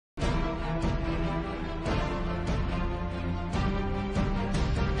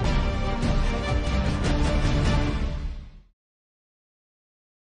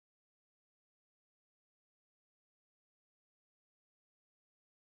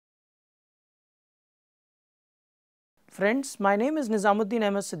Friends, my name is Nizamuddin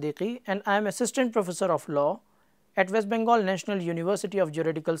Ahmed Siddiqui and I am Assistant Professor of Law at West Bengal National University of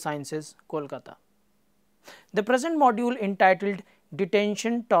Juridical Sciences, Kolkata. The present module entitled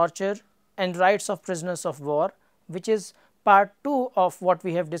Detention, Torture and Rights of Prisoners of War, which is part 2 of what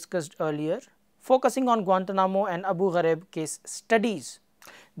we have discussed earlier, focusing on Guantanamo and Abu Ghraib case studies.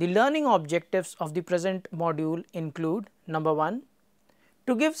 The learning objectives of the present module include: number 1,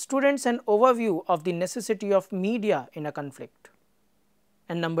 to give students an overview of the necessity of media in a conflict,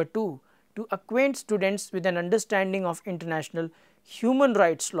 and number 2, to acquaint students with an understanding of international human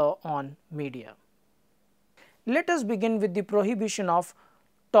rights law on media. Let us begin with the prohibition of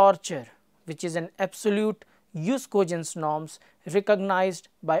torture, which is an absolute jus cogens norms recognized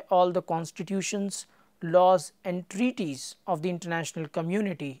by all the constitutions, laws and treaties of the international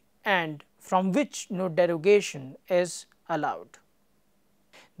community and from which no derogation is allowed.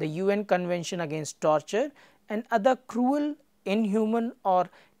 The UN Convention Against Torture and Other Cruel, Inhuman or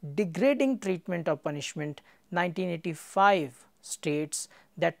Degrading Treatment or Punishment 1985 states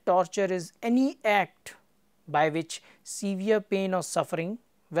that torture is any act by which severe pain or suffering,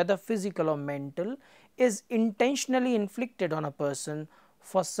 whether physical or mental, is intentionally inflicted on a person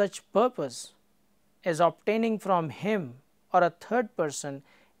for such purpose as obtaining from him or a third person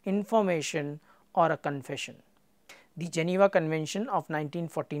information or a confession. The Geneva Convention of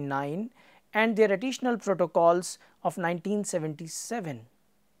 1949 and their additional protocols of 1977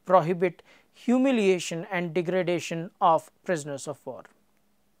 prohibit humiliation and degradation of prisoners of war.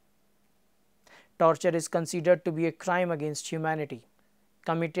 Torture is considered to be a crime against humanity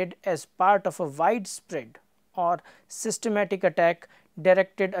committed as part of a widespread or systematic attack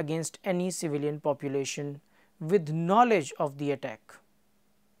directed against any civilian population with knowledge of the attack,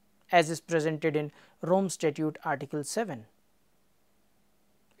 as is presented in Rome Statute Article 7.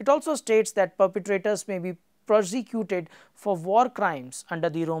 It also states that perpetrators may be prosecuted for war crimes under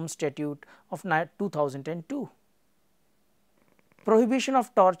the Rome Statute of 2002. Prohibition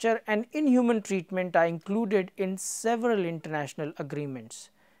of torture and inhuman treatment are included in several international agreements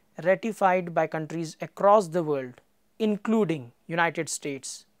ratified by countries across the world, including United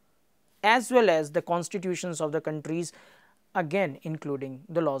States, as well as the constitutions of the countries, again including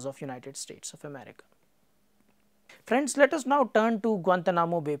the laws of United States of America. Friends, let us now turn to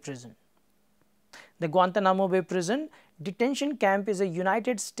Guantanamo Bay Prison. The Guantanamo Bay Prison detention camp is a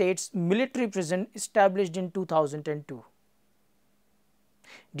United States military prison established in 2002.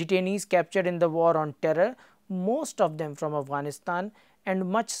 Detainees captured in the war on terror, most of them from Afghanistan and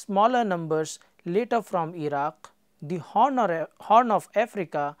much smaller numbers later from Iraq, the Horn of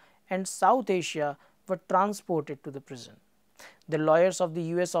Africa and South Asia, were transported to the prison. The lawyers of the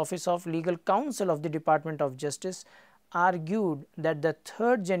U.S. Office of Legal Counsel of the Department of Justice argued that the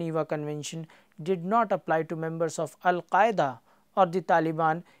Third Geneva Convention did not apply to members of Al-Qaeda or the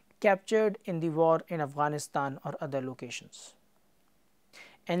Taliban captured in the war in Afghanistan or other locations.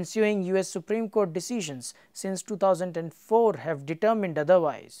 Ensuing U.S. Supreme Court decisions since 2004 have determined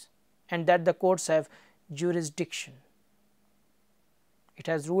otherwise, and that the courts have jurisdiction. It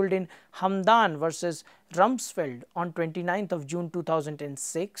has ruled in Hamdan versus Rumsfeld on 29th of June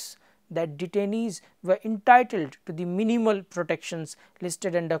 2006 that detainees were entitled to the minimal protections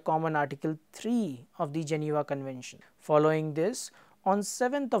listed under Common Article 3 of the Geneva Convention. Following this, on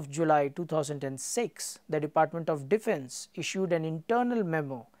 7th of July 2006, the Department of Defense issued an internal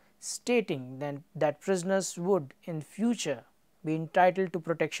memo stating that prisoners would in future be entitled to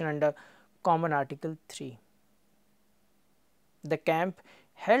protection under Common Article 3. The camp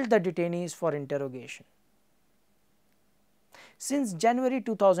held the detainees for interrogation. Since January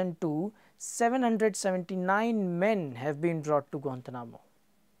 2002, 779 men have been brought to Guantanamo.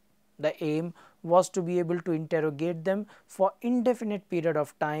 The aim was to be able to interrogate them for indefinite period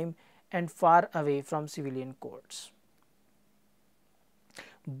of time and far away from civilian courts.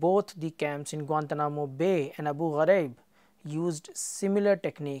 Both the camps in Guantanamo Bay and Abu Ghraib used similar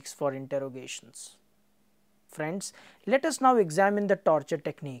techniques for interrogations. Friends, let us now examine the torture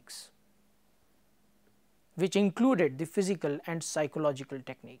techniques, which included the physical and psychological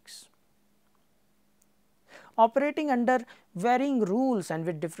techniques. Operating under varying rules and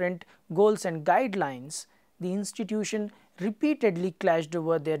with different goals and guidelines, the institution repeatedly clashed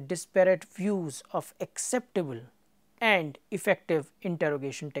over their disparate views of acceptable and effective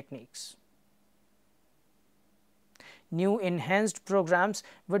interrogation techniques. New enhanced programs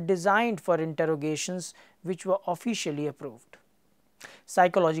were designed for interrogations which were officially approved.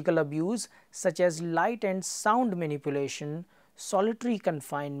 Psychological abuse such as light and sound manipulation, solitary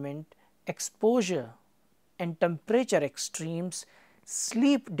confinement, exposure and temperature extremes,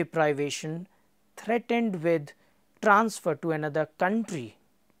 sleep deprivation, threatened with transfer to another country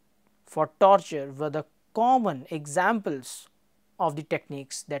for torture were the common examples of the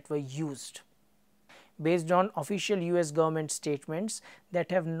techniques that were used. Based on official US government statements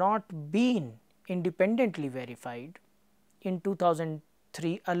that have not been independently verified, in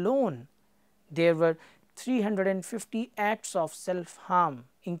 2003 alone, there were 350 acts of self-harm,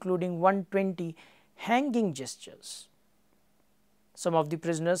 including 120 hanging gestures. Some of the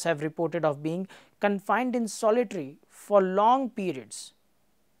prisoners have reported of being confined in solitary for long periods,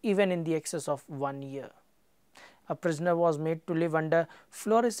 even in the excess of 1 year. A prisoner was made to live under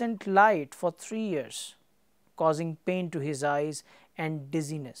fluorescent light for 3 years, causing pain to his eyes and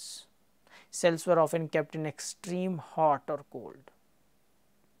dizziness. Cells were often kept in extreme hot or cold.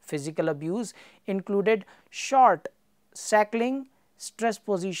 Physical abuse included short shackling, stress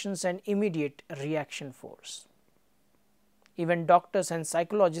positions and immediate reaction force. Even doctors and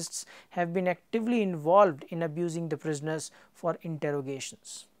psychologists have been actively involved in abusing the prisoners for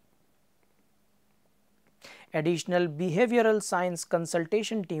interrogations. Additional behavioral science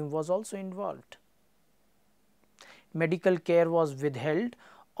consultation team was also involved. Medical care was withheld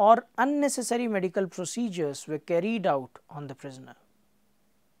or unnecessary medical procedures were carried out on the prisoner.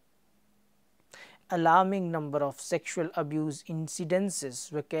 Alarming number of sexual abuse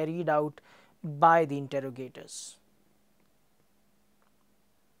incidences were carried out by the interrogators.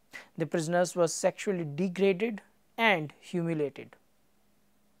 The prisoners were sexually degraded and humiliated.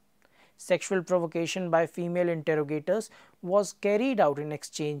 Sexual provocation by female interrogators was carried out in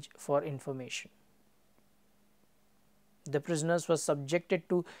exchange for information. The prisoners were subjected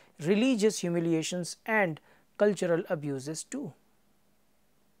to religious humiliations and cultural abuses too.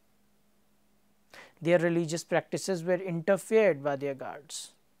 Their religious practices were interfered by their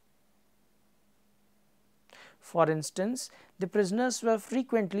guards. For instance, the prisoners were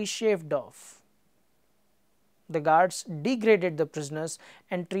frequently shaved off. The guards degraded the prisoners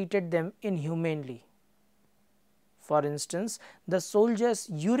and treated them inhumanely. For instance, the soldiers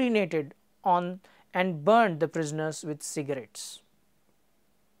urinated on and burned the prisoners with cigarettes.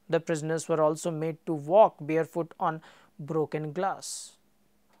 The prisoners were also made to walk barefoot on broken glass.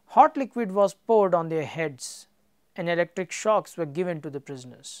 Hot liquid was poured on their heads and electric shocks were given to the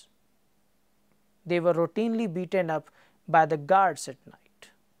prisoners. They were routinely beaten up by the guards at night.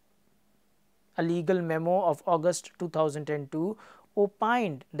 A legal memo of August 2002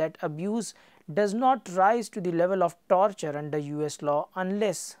 opined that abuse does not rise to the level of torture under US law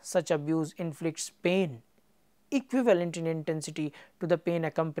unless such abuse inflicts pain equivalent in intensity to the pain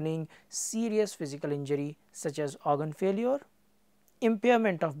accompanying serious physical injury such as organ failure,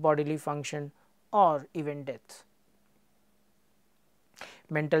 impairment of bodily function or even death.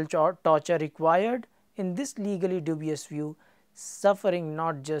 Mental torture required, in this legally dubious view, suffering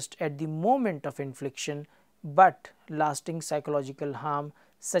not just at the moment of infliction, but lasting psychological harm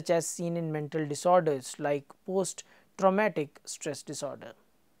such as seen in mental disorders like post-traumatic stress disorder.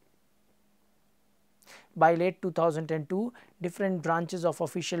 By late 2002, different branches of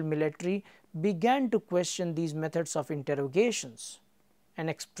official military began to question these methods of interrogations and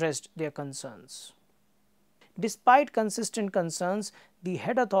expressed their concerns. Despite consistent concerns, the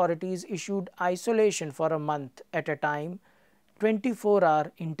head authorities issued isolation for a month at a time,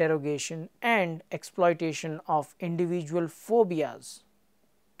 24-hour interrogation and exploitation of individual phobias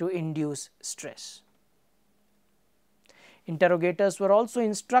to induce stress. Interrogators were also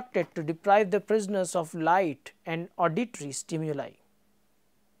instructed to deprive the prisoners of light and auditory stimuli,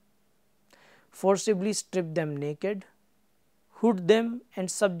 forcibly strip them naked, hood them and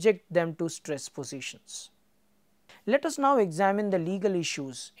subject them to stress positions. Let us now examine the legal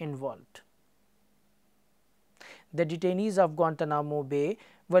issues involved. The detainees of Guantanamo Bay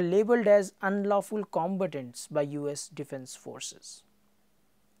were labeled as unlawful combatants by US Defense Forces.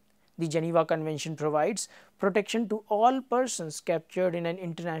 The Geneva Convention provides protection to all persons captured in an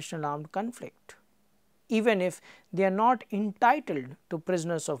international armed conflict, even if they are not entitled to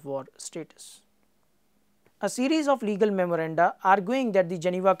prisoners of war status. A series of legal memoranda arguing that the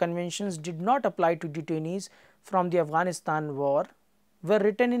Geneva Conventions did not apply to detainees from the Afghanistan war were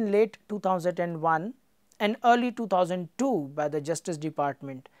written in late 2001 and early 2002 by the Justice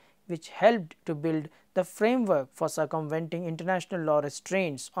Department, which helped to build the framework for circumventing international law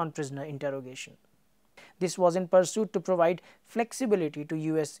restraints on prisoner interrogation. This was in pursuit to provide flexibility to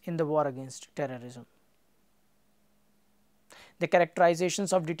US in the war against terrorism. The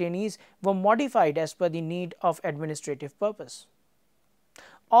characterizations of detainees were modified as per the need of administrative purpose.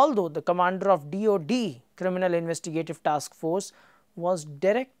 Although the commander of DOD Criminal Investigative Task Force was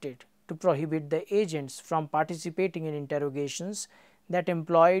directed to prohibit the agents from participating in interrogations that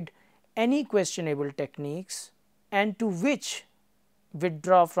employed any questionable techniques, and to which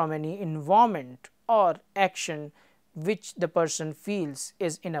withdraw from any environment or action which the person feels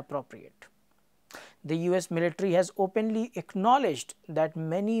is inappropriate. The US military has openly acknowledged that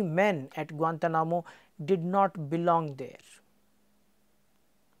many men at Guantanamo did not belong there.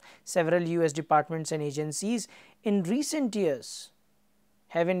 Several US departments and agencies in recent years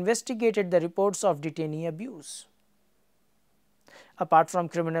have investigated the reports of detainee abuse. Apart from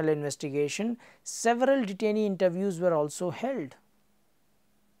criminal investigation, several detainee interviews were also held.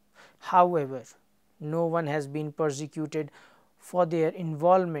 However, no one has been persecuted for their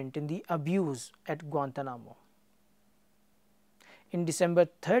involvement in the abuse at Guantanamo. In December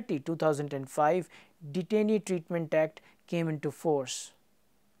 30, 2005, Detainee Treatment Act came into force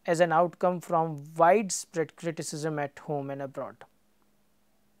as an outcome from widespread criticism at home and abroad.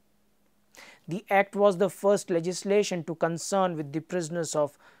 The act was the first legislation to concern with the prisoners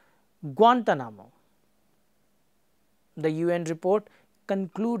of Guantanamo. The UN report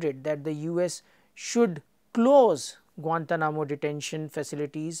concluded that the US should close Guantanamo detention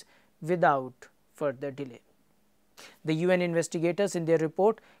facilities without further delay. The UN investigators in their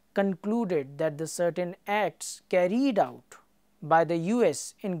report concluded that the certain acts carried out by the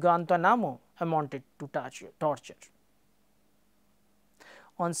US in Guantanamo amounted to torture.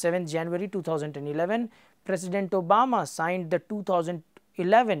 On 7 January 2011, President Obama signed the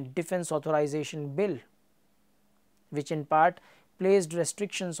 2011 Defense Authorization Bill, which in part placed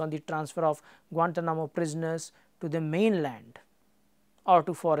restrictions on the transfer of Guantanamo prisoners to the mainland or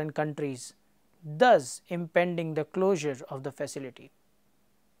to foreign countries, thus impeding the closure of the facility.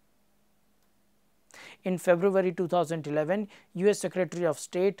 In February 2011, US Secretary of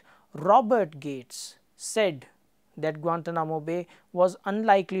State Robert Gates said that Guantanamo Bay was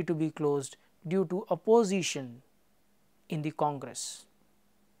unlikely to be closed due to opposition in the Congress.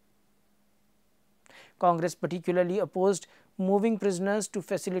 Congress particularly opposed moving prisoners to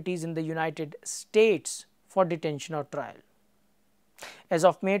facilities in the United States for detention or trial. As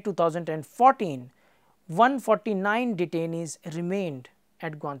of May 2014, 149 detainees remained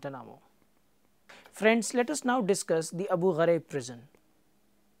at Guantanamo. Friends, let us now discuss the Abu Ghraib prison.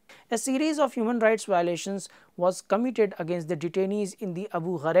 A series of human rights violations was committed against the detainees in the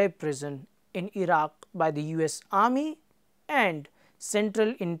Abu Ghraib prison in Iraq by the US Army and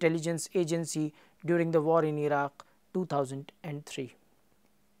Central Intelligence Agency during the war in Iraq 2003.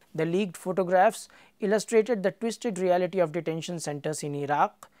 The leaked photographs illustrated the twisted reality of detention centers in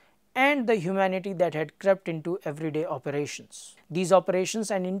Iraq and the humanity that had crept into everyday operations. These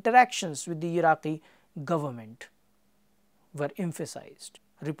operations and interactions with the Iraqi government were emphasized.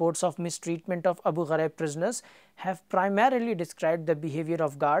 Reports of mistreatment of Abu Ghraib prisoners have primarily described the behavior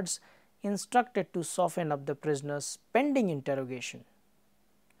of guards instructed to soften up the prisoners pending interrogation,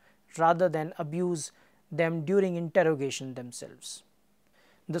 rather than abuse them during interrogation themselves.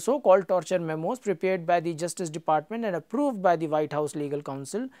 The so-called torture memos prepared by the Justice Department and approved by the White House Legal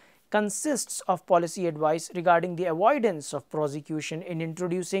Counsel consists of policy advice regarding the avoidance of prosecution in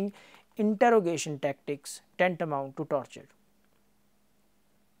introducing interrogation tactics tantamount to torture.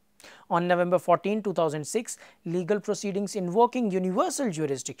 On November 14, 2006, legal proceedings invoking universal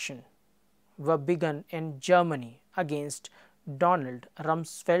jurisdiction were begun in Germany against Donald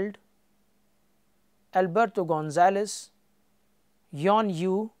Rumsfeld, Alberto Gonzalez, Yon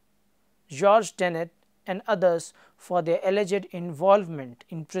Yu, George Tenet and others for their alleged involvement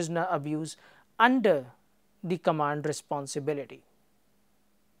in prisoner abuse under the command responsibility.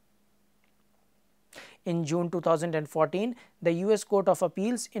 In June 2014, the US Court of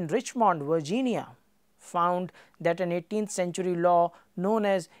Appeals in Richmond, Virginia found that an 18th century law known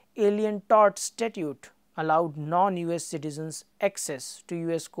as Alien Tort Statute allowed non-US citizens access to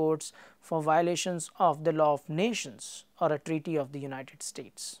US courts for violations of the law of nations or a treaty of the United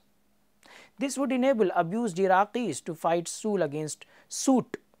States. This would enable abused Iraqis to file suit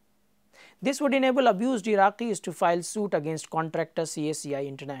against contractor CSCI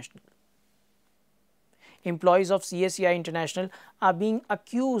International. Employees of CSCI International are being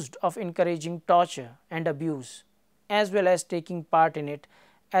accused of encouraging torture and abuse as well as taking part in it,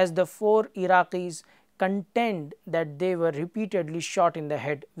 as the 4 Iraqis contend that they were repeatedly shot in the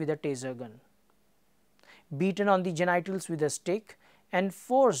head with a taser gun, beaten on the genitals with a stick and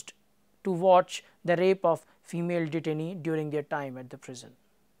forced to watch the rape of female detainee during their time at the prison.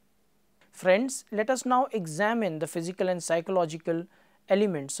 Friends, let us now examine the physical and psychological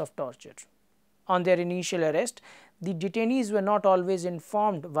elements of torture. On their initial arrest, the detainees were not always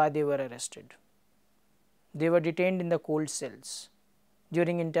informed why they were arrested. They were detained in the cold cells.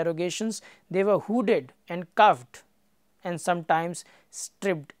 During interrogations, they were hooded and cuffed and sometimes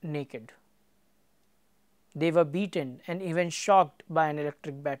stripped naked. They were beaten and even shocked by an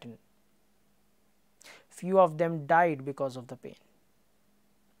electric baton. Few of them died because of the pain.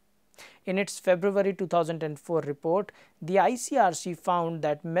 In its February 2004 report, the ICRC found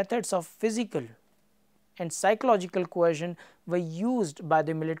that methods of physical and psychological coercion were used by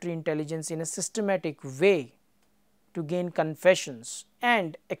the military intelligence in a systematic way to gain confessions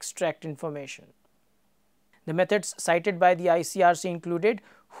and extract information. The methods cited by the ICRC included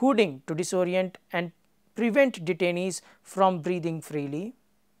hooding to disorient and prevent detainees from breathing freely,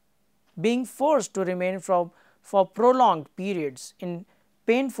 being forced to remain for prolonged periods in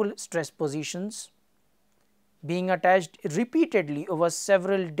painful stress positions, being attached repeatedly over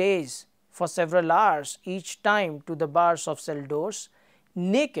several days for several hours each time to the bars of cell doors,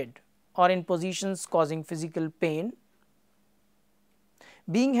 naked or in positions causing physical pain,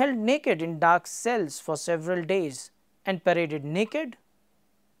 being held naked in dark cells for several days and paraded naked,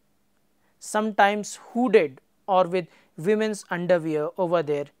 sometimes hooded or with women's underwear over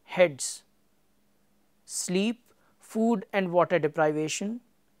their heads, sleep, food and water deprivation,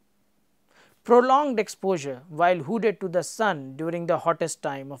 prolonged exposure while hooded to the sun during the hottest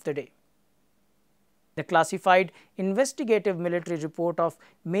time of the day. The classified investigative military report of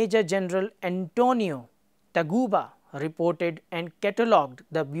Major General Antonio Taguba reported and catalogued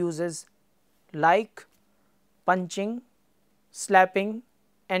the abuses like punching, slapping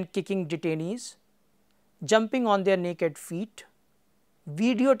and kicking detainees, jumping on their naked feet,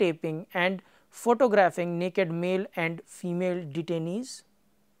 videotaping and photographing naked male and female detainees,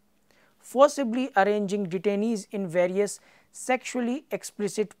 forcibly arranging detainees in various sexually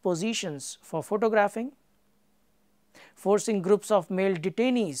explicit positions for photographing, forcing groups of male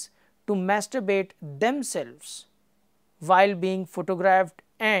detainees to masturbate themselves while being photographed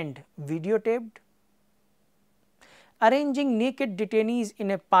and videotaped, arranging naked detainees in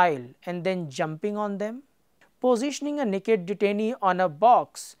a pile and then jumping on them, positioning a naked detainee on a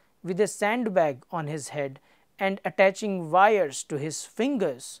box with a sandbag on his head and attaching wires to his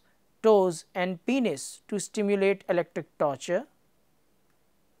fingers, toes and penis to stimulate electric torture,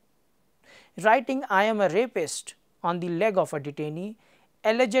 writing "I am a rapist" on the leg of a detainee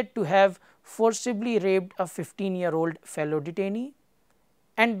alleged to have forcibly raped a 15-year-old fellow detainee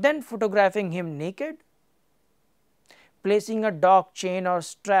and then photographing him naked, placing a dog chain or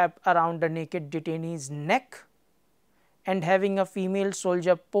strap around a naked detainee's neck and having a female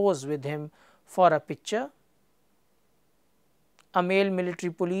soldier pose with him for a picture, a male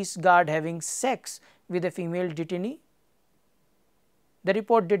military police guard having sex with a female detainee. The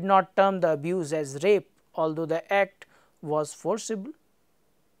report did not term the abuse as rape, although the act was forcible.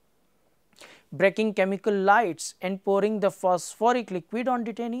 Breaking chemical lights and pouring the phosphoric liquid on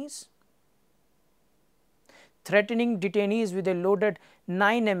detainees, threatening detainees with a loaded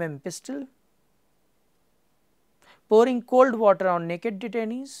 9 mm pistol, pouring cold water on naked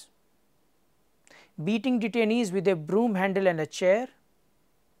detainees, beating detainees with a broom handle and a chair,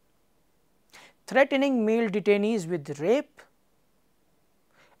 threatening male detainees with rape,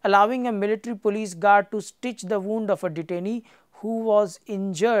 allowing a military police guard to stitch the wound of a detainee who was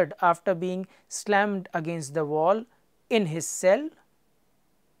injured after being slammed against the wall in his cell,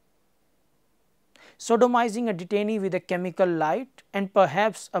 sodomizing a detainee with a chemical light and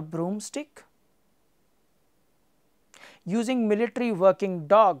perhaps a broomstick, using military working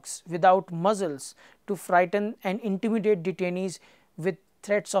dogs without muzzles to frighten and intimidate detainees with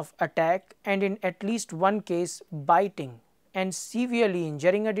threats of attack and in at least one case biting and severely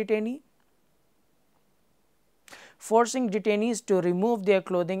injuring a detainee, forcing detainees to remove their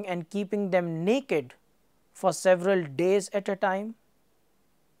clothing and keeping them naked for several days at a time,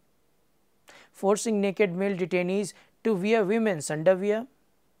 forcing naked male detainees to wear women's underwear,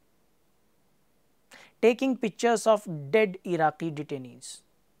 taking pictures of dead Iraqi detainees.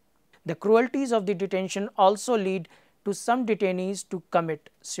 The cruelties of the detention also lead to some detainees to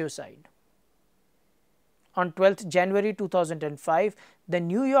commit suicide. On 12th January 2005, the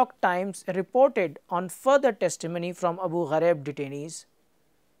New York Times reported on further testimony from Abu Ghraib detainees,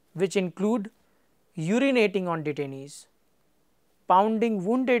 which include urinating on detainees, pounding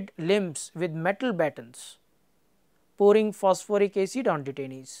wounded limbs with metal batons, pouring phosphoric acid on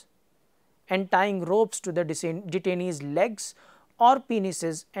detainees, and tying ropes to the detainees' legs or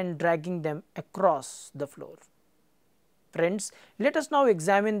penises and dragging them across the floor. Friends, let us now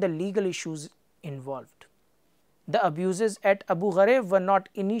examine the legal issues involved. The abuses at Abu Ghraib were not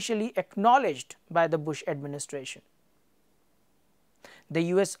initially acknowledged by the Bush administration. The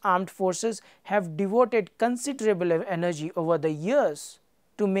US armed forces have devoted considerable energy over the years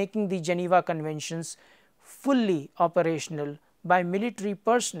to making the Geneva Conventions fully operational by military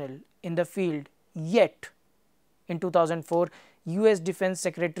personnel in the field, yet In 2004, US Defense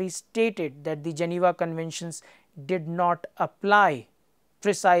Secretary stated that the Geneva Conventions did not apply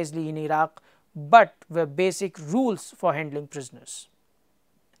precisely in Iraq, but were basic rules for handling prisoners.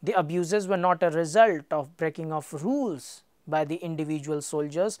 The abuses were not a result of breaking of rules by the individual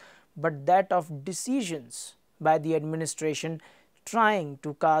soldiers, but that of decisions by the administration trying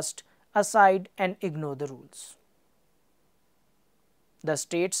to cast aside and ignore the rules. The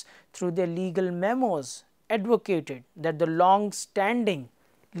states, through their legal memos, advocated that the long-standing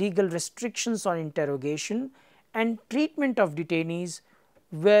legal restrictions on interrogation and treatment of detainees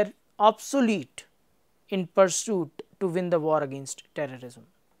were obsolete in pursuit to win the war against terrorism.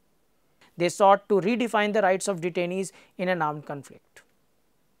 They sought to redefine the rights of detainees in an armed conflict.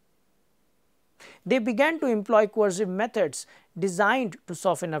 They began to employ coercive methods designed to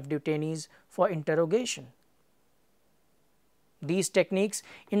soften up detainees for interrogation. These techniques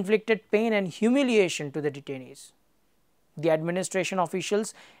inflicted pain and humiliation to the detainees. The administration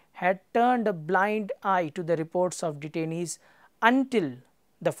officials had turned a blind eye to the reports of detainees until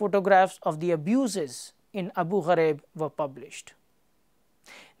the photographs of the abuses in Abu Ghraib were published.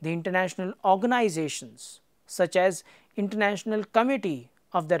 The international organizations such as International Committee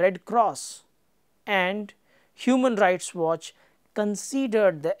of the Red Cross and Human Rights Watch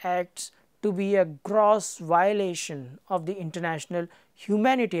considered the acts to be a gross violation of the international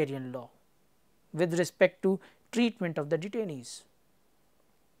humanitarian law with respect to treatment of the detainees.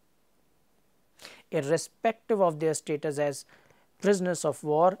 Irrespective of their status as prisoners of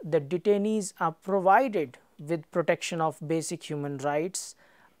war, the detainees are provided with protection of basic human rights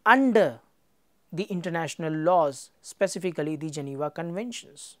under the international laws, specifically the Geneva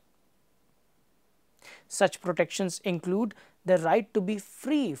Conventions. Such protections include the right to be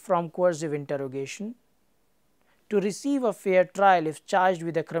free from coercive interrogation, to receive a fair trial if charged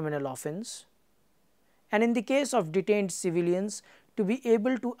with a criminal offence, and in the case of detained civilians, to be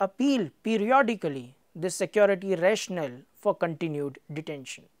able to appeal periodically the security rationale for continued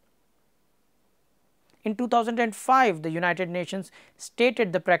detention. In 2005, the United Nations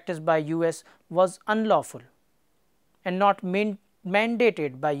stated the practice by US was unlawful and not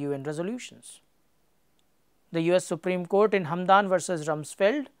mandated by UN resolutions. The US Supreme Court in Hamdan versus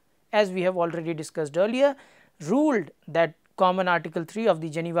Rumsfeld, as we have already discussed earlier, ruled that Common Article 3 of the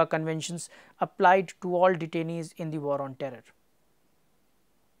Geneva Conventions applied to all detainees in the war on terror.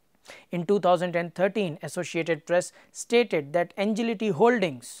 In 2013, Associated Press stated that Angelity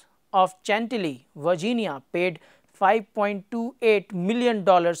Holdings of Chantilly, Virginia paid $5.28 million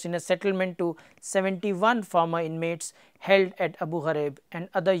in a settlement to 71 former inmates held at Abu Ghraib and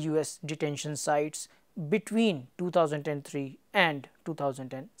other US detention sites between 2003 and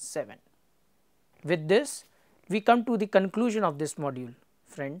 2007. With this, we come to the conclusion of this module.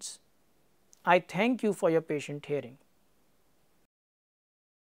 Friends, I thank you for your patient hearing.